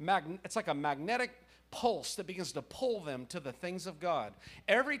power. It's like a magnetic pulse that begins to pull them to the things of God.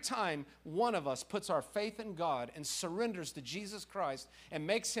 Every time one of us puts our faith in God and surrenders to Jesus Christ and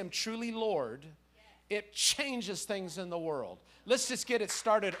makes him truly Lord, it changes things in the world. Let's just get it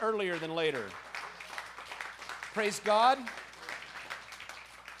started earlier than later. Praise God.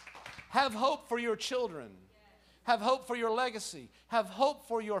 Have hope for your children. Have hope for your legacy. Have hope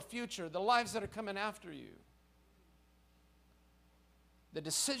for your future, the lives that are coming after you. The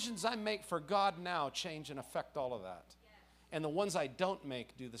decisions I make for God now change and affect all of that. And the ones I don't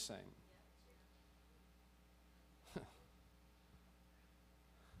make do the same.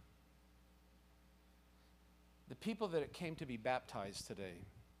 The people that came to be baptized today,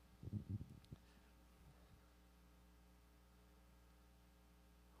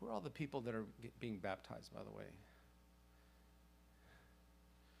 who are all the people that are being baptized, by the way?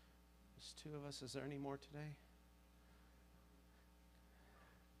 There's 2 of us. Is there any more today?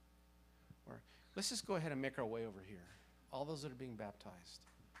 Let's just go ahead and make our way over here. All those that are being baptized.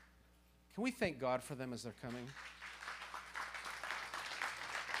 Can we thank God for them as they're coming?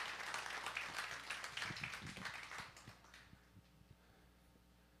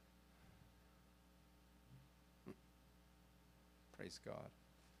 Praise God.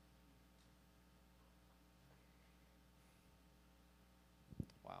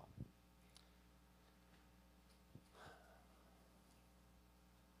 Wow.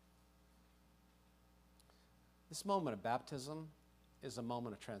 This moment of baptism is a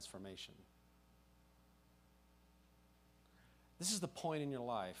moment of transformation. This is the point in your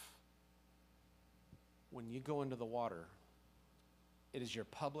life when you go into the water. It is your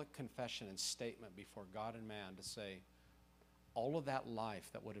public confession and statement before God and man to say, all of that life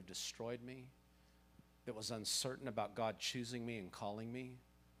that would have destroyed me, that was uncertain about God choosing me and calling me,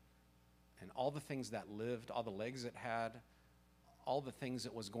 and all the things that lived, all the legs it had, all the things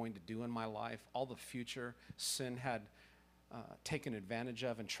it was going to do in my life, all the future sin had taken advantage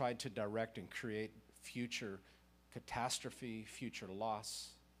of and tried to direct and create future catastrophe, future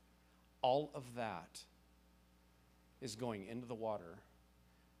loss. All of that is going into the water,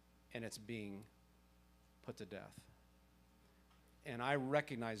 and it's being put to death. And I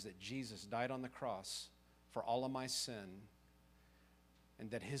recognize that Jesus died on the cross for all of my sin, and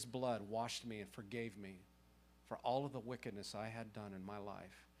that his blood washed me and forgave me for all of the wickedness I had done in my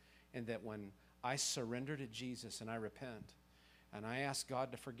life. And that when I surrender to Jesus and I repent, and I ask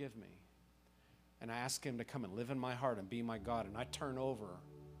God to forgive me, and I ask him to come and live in my heart and be my God, and I turn over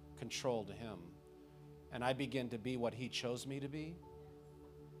control to him, and I begin to be what he chose me to be,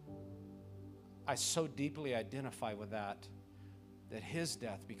 I so deeply identify with that his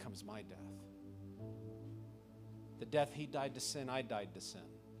death becomes my death. The death he died to sin, I died to sin.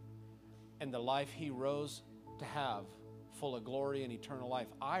 And the life he rose to have full of glory and eternal life.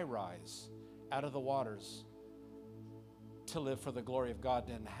 I rise out of the waters to live for the glory of God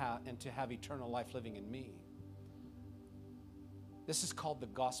and to have eternal life living in me. This is called the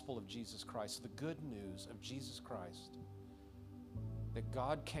gospel of Jesus Christ, the good news of Jesus Christ, that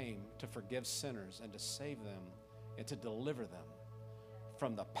God came to forgive sinners and to save them and to deliver them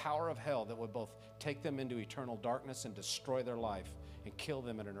from the power of hell that would both take them into eternal darkness and destroy their life and kill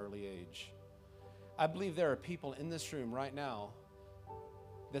them at an early age. I believe there are people in this room right now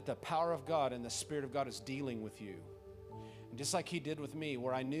that the power of God and the Spirit of God is dealing with you. And just like He did with me,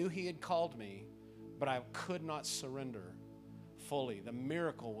 where I knew He had called me, but I could not surrender fully. The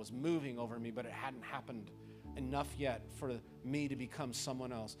miracle was moving over me, but it hadn't happened enough yet for me to become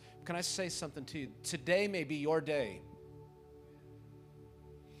someone else. Can I say something to you? Today may be your day.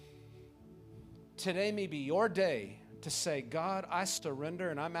 Today may be your day to say, God, I surrender,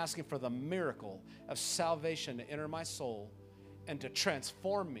 and I'm asking for the miracle of salvation to enter my soul and to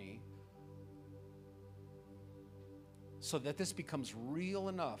transform me so that this becomes real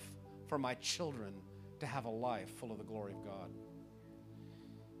enough for my children to have a life full of the glory of God.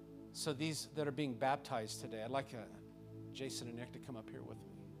 So these that are being baptized today, I'd like Jason and Nick to come up here with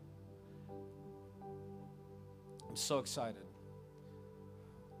me. I'm so excited.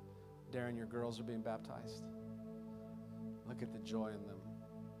 Darren, your girls are being baptized. Look at the joy in them.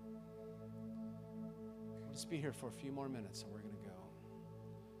 We'll just be here for a few more minutes and we're going to go.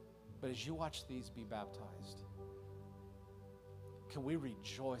 But as you watch these be baptized, can we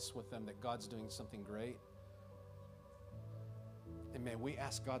rejoice with them that God's doing something great? And may we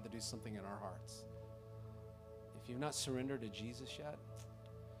ask God to do something in our hearts. If you've not surrendered to Jesus yet,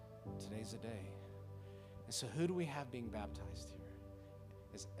 today's the day. And so who do we have being baptized here?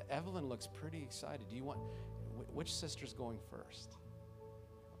 Evelyn looks pretty excited. Do you want, which sister's going first?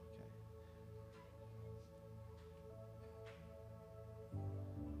 Okay.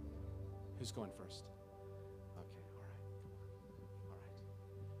 Who's going first? Okay, all right. Come on. All right.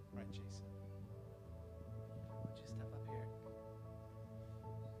 All right, Jason. Why don't you step up here?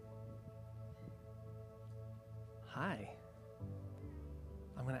 Hi.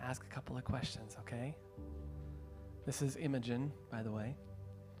 I'm going to ask a couple of questions, okay? This is Imogen, by the way.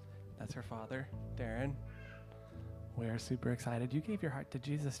 That's her father, Darren. We're super excited. You gave your heart to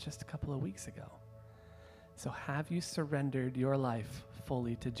Jesus just a couple of weeks ago. So have you surrendered your life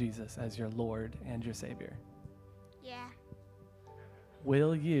fully to Jesus as your Lord and your Savior? Yeah.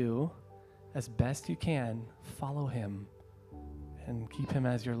 Will you, as best you can, follow Him and keep Him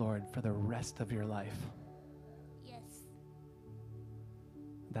as your Lord for the rest of your life? Yes.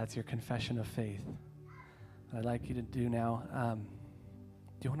 That's your confession of faith. I'd like you to do now.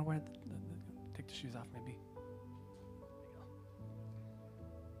 Do you want to wear take the shoes off maybe?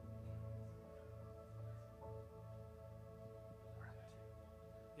 All right.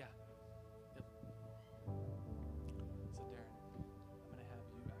 Yeah. Yep. So Darren, I'm going to have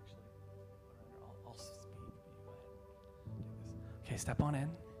you actually put her under. I'll speak, but you go ahead. Take this. Okay, step on in.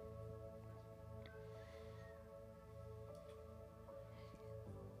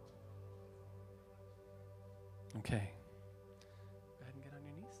 Okay. Go ahead and get on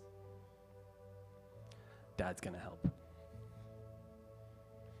your knees. Dad's going to help.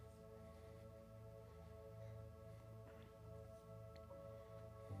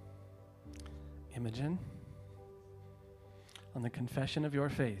 Imogen, on the confession of your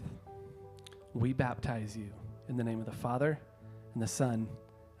faith, we baptize you in the name of the Father and the Son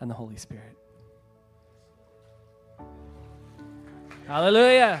and the Holy Spirit.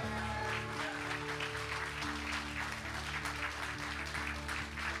 Hallelujah.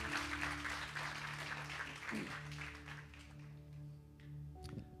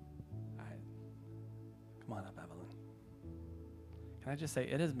 Come on up, Evelyn. Can I just say,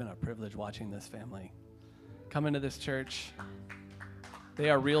 it has been a privilege watching this family come into this church. They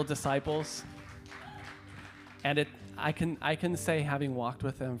are real disciples. And I can say, having walked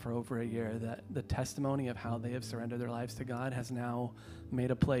with them for over a year, that the testimony of how they have surrendered their lives to God has now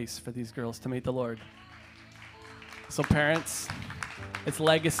made a place for these girls to meet the Lord. So parents, it's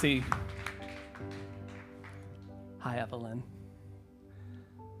legacy. Hi, Evelyn.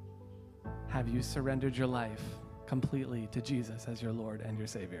 Have you surrendered your life completely to Jesus as your Lord and your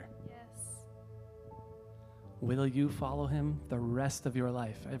Savior? Yes. Will you follow Him the rest of your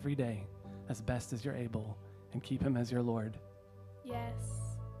life, every day, as best as you're able, and keep Him as your Lord? Yes.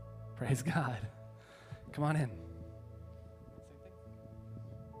 Praise God. Come on in.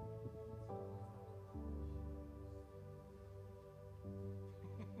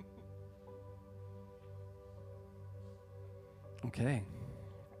 Okay.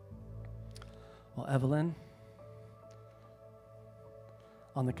 Well, Evelyn,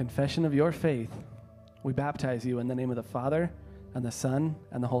 On the confession of your faith, we baptize you in the name of the Father, and the Son,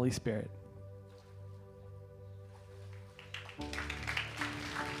 and the Holy Spirit.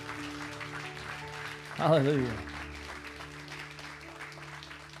 Hallelujah.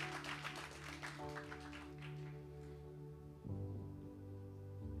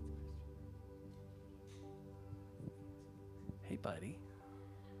 Hey, buddy.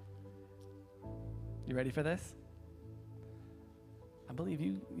 You ready for this? I believe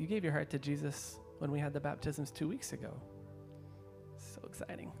you gave your heart to Jesus when we had the baptisms 2 weeks ago. So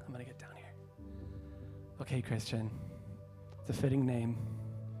exciting. I'm going to get down here. Okay, Christian. It's a fitting name.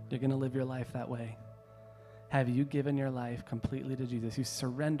 You're going to live your life that way. Have you given your life completely to Jesus? You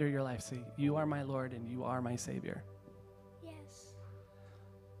surrender your life. Say, you are my Lord and you are my Savior. Yes.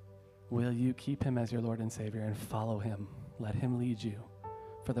 Will you keep him as your Lord and Savior and follow him? Let him lead you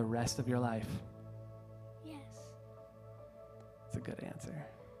for the rest of your life. Yes. It's a good answer.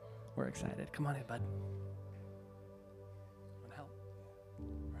 We're excited. Come on in, bud. Want help?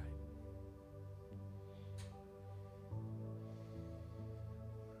 Right. Turn him around.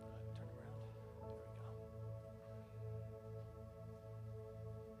 There we go.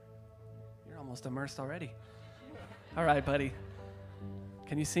 You're almost immersed already. All right, buddy.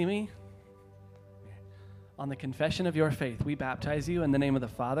 Can you see me? On the confession of your faith, we baptize you in the name of the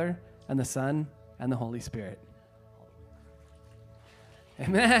Father, and the Son, and the Holy Spirit.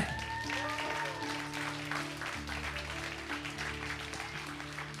 Amen. Steph,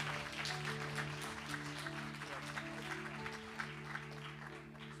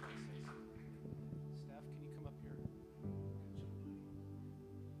 can you come up here?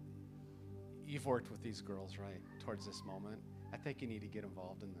 You've worked with these girls, right, towards this moment. I think you need to get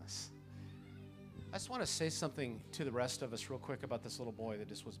involved in this. I just want to say something to the rest of us real quick about this little boy that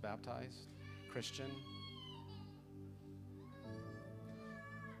just was baptized, Christian.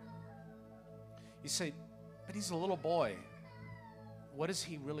 You say, but he's a little boy. What does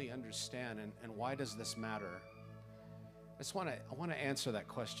he really understand, and why does this matter? I want to answer that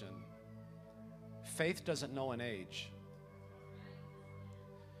question. Faith doesn't know an age.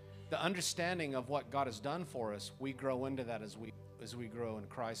 The understanding of what God has done for us, we grow into that as we grow in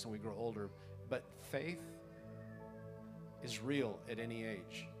Christ and we grow older. But faith is real at any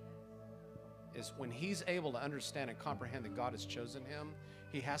age. Is when he's able to understand and comprehend that God has chosen him,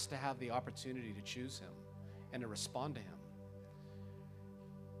 he has to have the opportunity to choose him and to respond to him.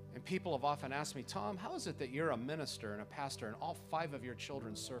 And people have often asked me, Tom, how is it that you're a minister and a pastor and all 5 of your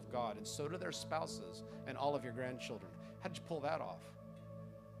children serve God and so do their spouses and all of your grandchildren? How did you pull that off?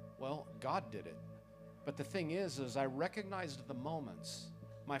 Well, God did it. But the thing is I recognized the moments.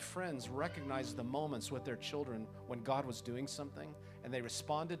 My friends recognized the moments with their children when God was doing something, and they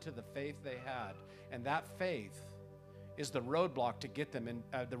responded to the faith they had. And that faith is the roadblock to get them in,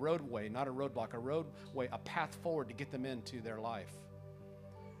 the roadway, not a roadblock, a roadway, a path forward to get them into their life.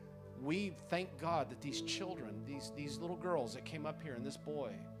 We thank God that these children, these little girls that came up here and this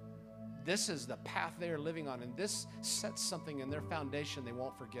boy, this is the path they are living on, and this sets something in their foundation they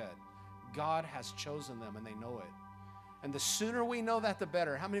won't forget. God has chosen them, and they know it. And the sooner we know that, the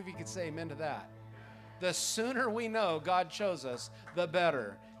better. How many of you could say amen to that? The sooner we know God chose us, the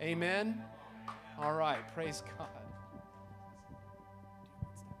better. Amen? All right, praise God.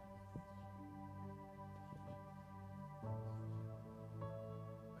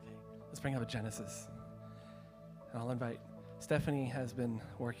 Okay, let's bring up Genesis. And I'll invite Stephanie has been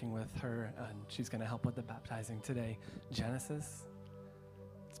working with her, and she's going to help with the baptizing today. Genesis,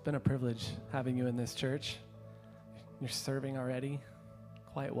 it's been a privilege having you in this church. You're serving already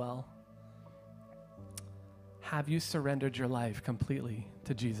quite well. Have you surrendered your life completely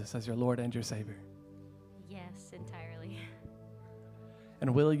to Jesus as your Lord and your Savior? Yes, entirely.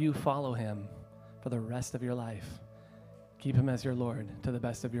 And will you follow him for the rest of your life? Keep him as your Lord to the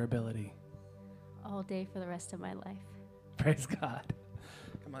best of your ability. All day for the rest of my life. Praise God.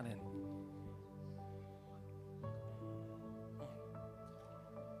 Come on in.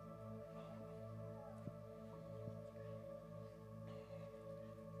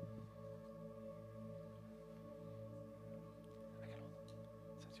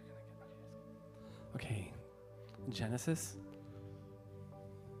 Okay, Genesis.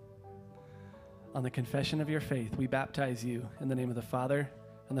 On the confession of your faith, we baptize you in the name of the Father,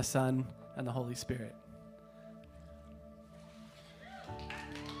 and the Son, and the Holy Spirit.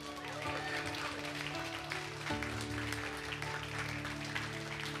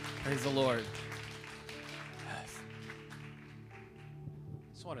 Praise the Lord. Yes.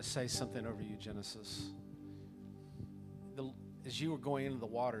 I just want to say something over you, Genesis. As you were going into the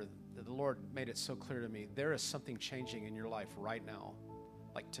water, the Lord made it so clear to me, there is something changing in your life right now.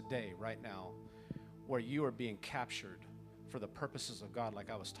 like today, right now, where you are being captured for the purposes of God, like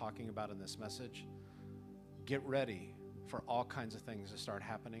I was talking about in this message. Get ready for all kinds of things to start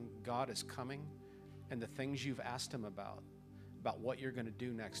happening. God is coming, and the things you've asked him about what you're going to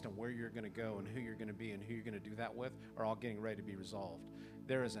do next and where you're going to go and who you're going to be and who you're going to do that with are all getting ready to be resolved.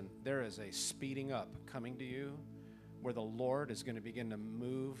 There is a speeding up coming to you where the Lord is going to begin to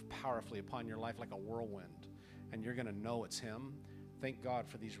move powerfully upon your life like a whirlwind, and you're going to know it's him. Thank God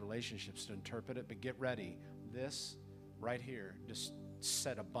for these relationships to interpret it, but get ready. This right here just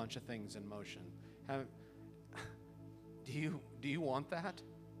set a bunch of things in motion. Do you want that?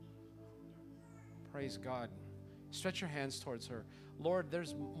 Praise God. Stretch your hands towards her. Lord,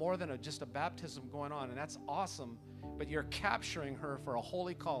 there's more than just a baptism going on, and that's awesome, but you're capturing her for a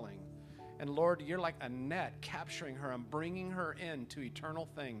holy calling. And Lord, you're like a net capturing her and bringing her into eternal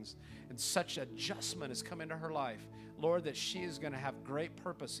things. And such adjustment has come into her life. Lord, that she is going to have great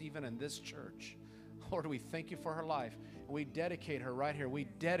purpose even in this church. Lord, we thank you for her life. We dedicate her right here. We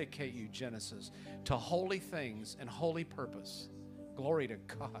dedicate you, Genesis, to holy things and holy purpose. Glory to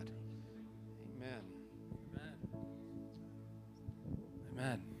God. Amen.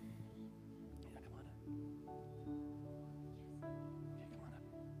 Amen.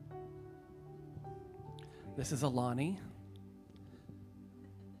 This is Alani.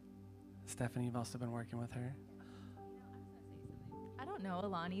 Stephanie, you've also been working with her. I don't know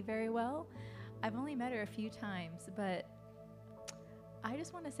Alani very well. I've only met her a few times, but I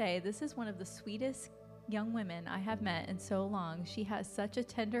just want to say this is one of the sweetest young women I have met in so long. She has such a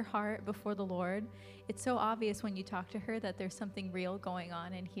tender heart before the Lord. It's so obvious when you talk to her that there's something real going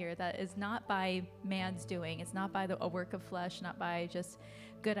on in here that is not by man's doing. It's not by a work of flesh, not by just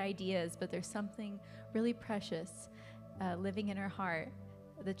good ideas, but there's something really precious living in her heart,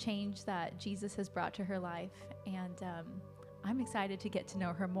 the change that Jesus has brought to her life. And I'm excited to get to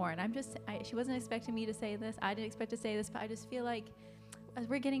know her more. And she wasn't expecting me to say this. I didn't expect to say this, but I just feel like as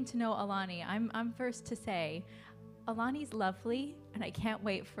we're getting to know Alani, I'm first to say, Alani's lovely, and I can't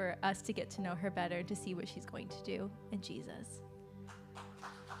wait for us to get to know her better, to see what she's going to do in Jesus.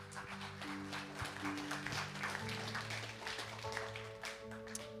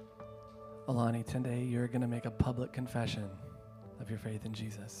 Alani, today you're going to make a public confession of your faith in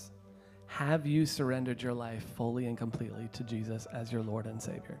Jesus. Have you surrendered your life fully and completely to Jesus as your Lord and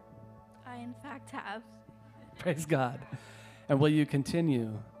Savior? I, in fact, have. Praise God. And will you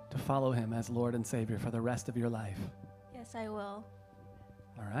continue to follow him as Lord and Savior for the rest of your life? Yes, I will.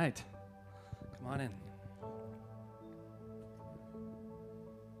 All right. Come on in.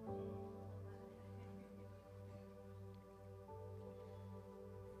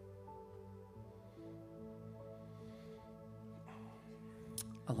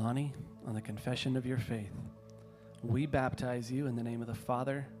 Alani, on the confession of your faith, we baptize you in the name of the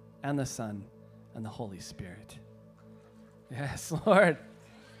Father and the Son and the Holy Spirit. Yes, Lord.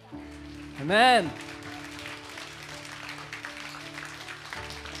 Amen.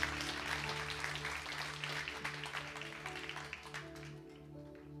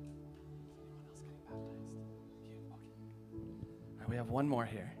 We have one more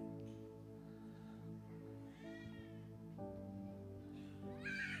here.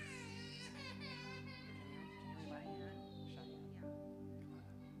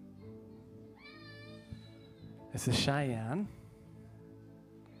 This is Cheyenne.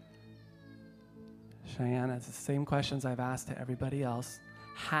 Cheyenne has the same questions I've asked to everybody else.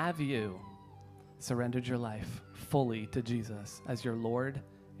 Have you surrendered your life fully to Jesus as your Lord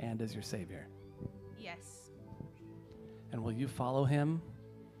and as your Savior? Yes. And will you follow him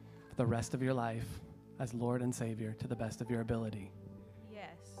for the rest of your life as Lord and Savior to the best of your ability?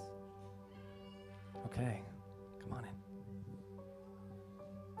 Yes. Okay, come on in.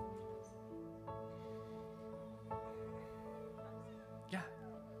 Yeah.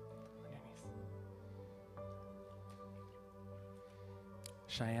 On your knees.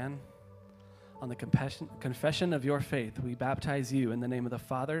 Cheyenne, on the confession of your faith, we baptize you in the name of the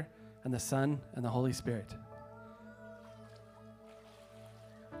Father and the Son and the Holy Spirit.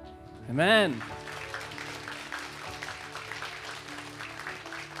 Amen.